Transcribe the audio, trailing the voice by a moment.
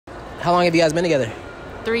How long have you guys been together?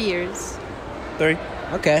 3 years. 3.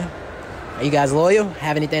 Okay. Are you guys loyal?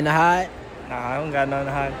 Have anything to hide? Nah, I don't got nothing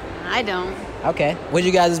to hide. I don't. Okay. Would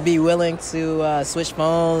you guys be willing to switch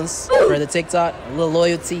phones for the TikTok? A little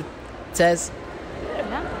loyalty test?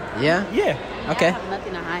 Yeah. Yeah? Yeah. Okay. I have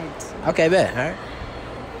nothing to hide. Okay, bet. All right.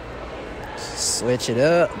 Switch it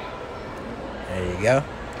up. There you go.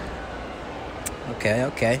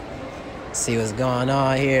 Okay. See what's going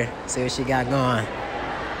on here. See what she got going.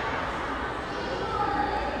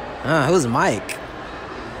 Who's Mike?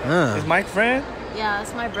 Is Mike friend? Yeah,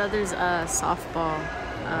 that's my brother's softball.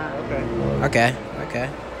 Okay. Okay.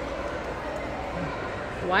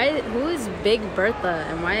 Who is Big Bertha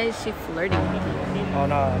and why is she flirting with him? Oh,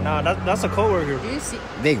 no, that's a coworker. Do you see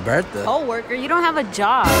Big Bertha. co-worker? You don't have a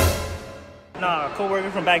job. Nah, a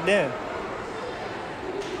coworker from back then.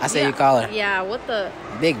 I say you call her Yeah, what the?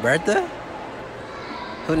 Big Bertha?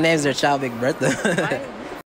 Who names their child Big Bertha?